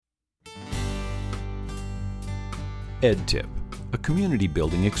EdTip, a community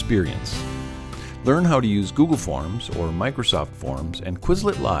building experience. Learn how to use Google Forms or Microsoft Forms and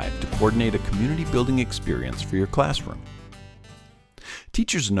Quizlet Live to coordinate a community building experience for your classroom.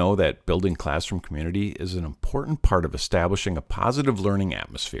 Teachers know that building classroom community is an important part of establishing a positive learning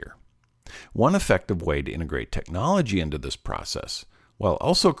atmosphere. One effective way to integrate technology into this process, while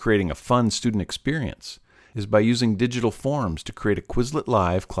also creating a fun student experience, is by using digital forms to create a Quizlet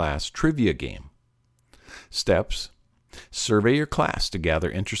Live class trivia game. Steps: survey your class to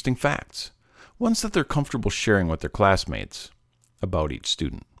gather interesting facts, ones that they're comfortable sharing with their classmates, about each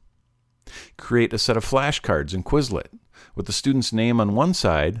student. Create a set of flashcards in Quizlet with the student's name on one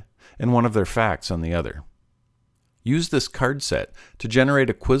side and one of their facts on the other. Use this card set to generate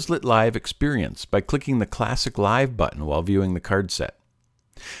a Quizlet Live experience by clicking the Classic Live button while viewing the card set.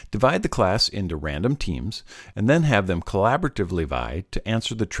 Divide the class into random teams and then have them collaboratively vie to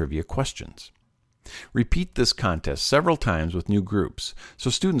answer the trivia questions. Repeat this contest several times with new groups so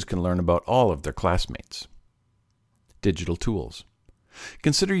students can learn about all of their classmates. Digital tools.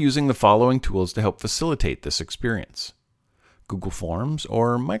 Consider using the following tools to help facilitate this experience: Google Forms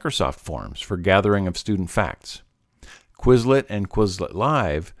or Microsoft Forms for gathering of student facts, Quizlet and Quizlet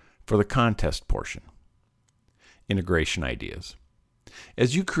Live for the contest portion. Integration ideas.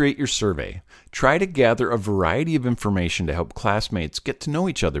 As you create your survey, try to gather a variety of information to help classmates get to know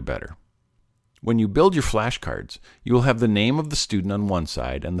each other better. When you build your flashcards, you will have the name of the student on one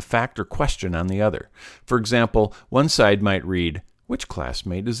side and the fact or question on the other. For example, one side might read, "Which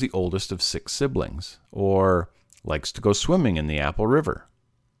classmate is the oldest of 6 siblings?" or "likes to go swimming in the Apple River."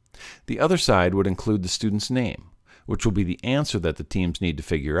 The other side would include the student's name, which will be the answer that the teams need to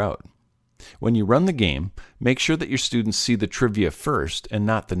figure out. When you run the game, make sure that your students see the trivia first and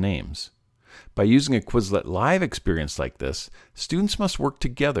not the names. By using a Quizlet Live experience like this, students must work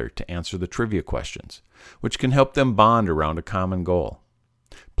together to answer the trivia questions, which can help them bond around a common goal.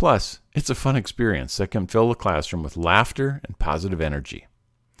 Plus, it's a fun experience that can fill the classroom with laughter and positive energy.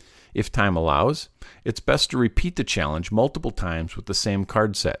 If time allows, it's best to repeat the challenge multiple times with the same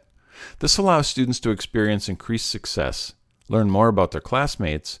card set. This allows students to experience increased success, learn more about their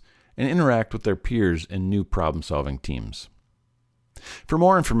classmates, and interact with their peers in new problem-solving teams. For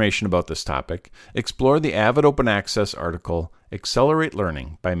more information about this topic, explore the Avid Open Access article, Accelerate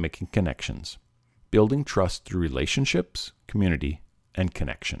Learning by Making Connections: Building Trust Through Relationships, Community, and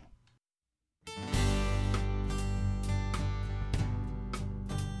Connection.